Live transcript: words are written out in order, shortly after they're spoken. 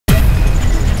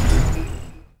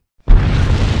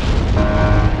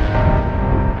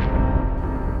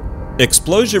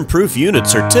Explosion-proof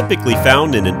units are typically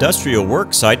found in industrial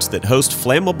work sites that host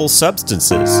flammable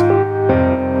substances.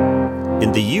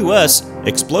 In the U.S.,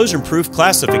 explosion-proof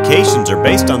classifications are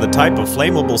based on the type of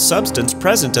flammable substance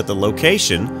present at the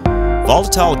location,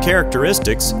 volatile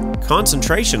characteristics,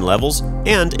 concentration levels,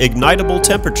 and ignitable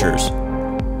temperatures.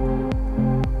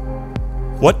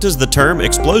 What does the term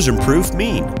explosion-proof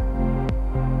mean?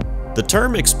 The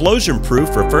term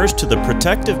explosion-proof refers to the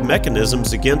protective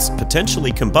mechanisms against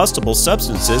potentially combustible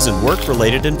substances in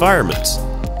work-related environments.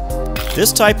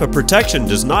 This type of protection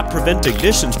does not prevent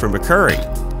ignitions from occurring.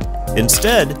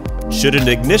 Instead, should an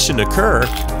ignition occur,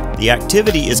 the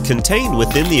activity is contained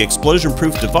within the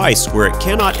explosion-proof device where it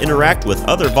cannot interact with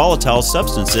other volatile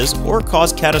substances or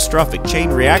cause catastrophic chain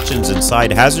reactions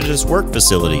inside hazardous work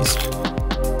facilities.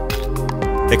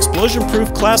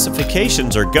 Explosion-proof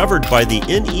classifications are governed by the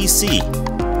NEC.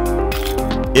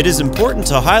 It is important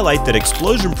to highlight that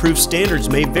explosion-proof standards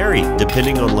may vary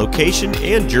depending on location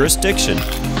and jurisdiction.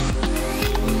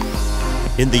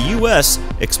 In the U.S.,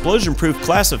 explosion-proof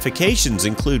classifications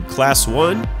include Class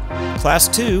 1, Class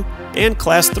 2, and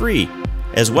Class 3,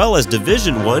 as well as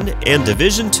Division 1 and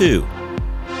Division 2.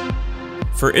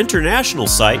 For international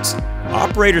sites,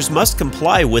 operators must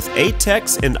comply with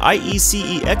ATEX and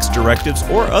IECEX directives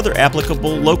or other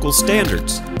applicable local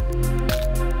standards.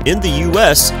 In the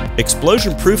U.S.,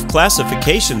 explosion-proof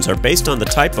classifications are based on the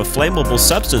type of flammable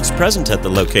substance present at the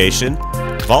location,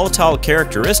 volatile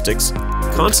characteristics,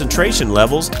 concentration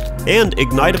levels, and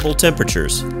ignitable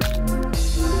temperatures.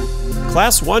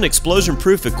 Class 1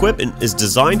 explosion-proof equipment is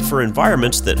designed for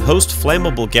environments that host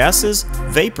flammable gases,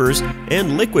 vapors,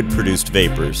 and liquid-produced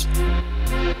vapors.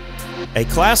 A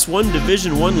Class 1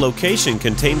 Division 1 location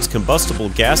contains combustible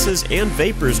gases and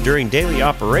vapors during daily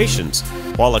operations,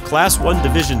 while a Class 1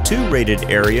 Division 2 rated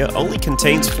area only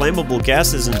contains flammable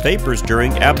gases and vapors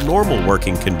during abnormal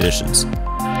working conditions.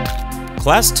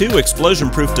 Class 2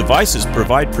 explosion-proof devices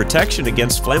provide protection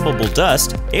against flammable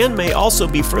dust and may also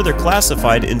be further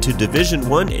classified into Division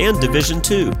 1 and Division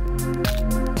 2.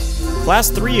 Class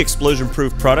 3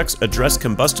 explosion-proof products address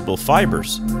combustible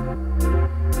fibers.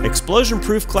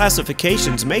 Explosion-proof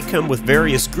classifications may come with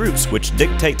various groups which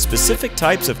dictate specific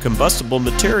types of combustible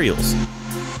materials.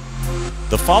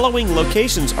 The following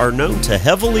locations are known to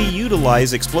heavily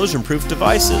utilize explosion-proof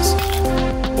devices: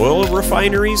 oil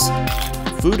refineries,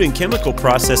 food and chemical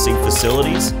processing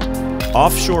facilities,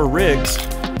 offshore rigs,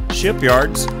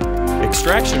 shipyards,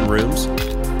 extraction rooms,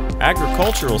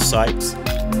 agricultural sites,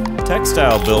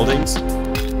 textile buildings,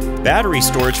 battery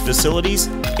storage facilities,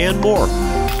 and more.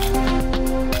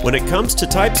 When it comes to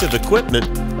types of equipment,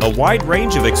 a wide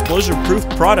range of explosion-proof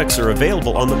products are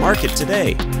available on the market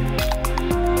today.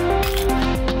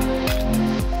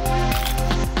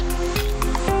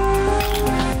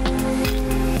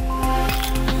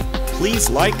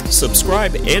 Please like,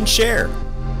 subscribe, and share.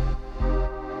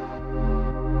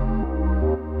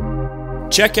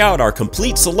 Check out our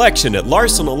complete selection at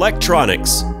Larson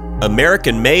Electronics,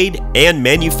 American-made and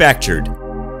manufactured.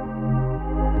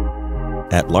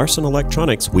 At Larson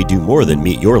Electronics, we do more than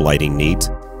meet your lighting needs.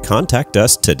 Contact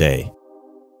us today.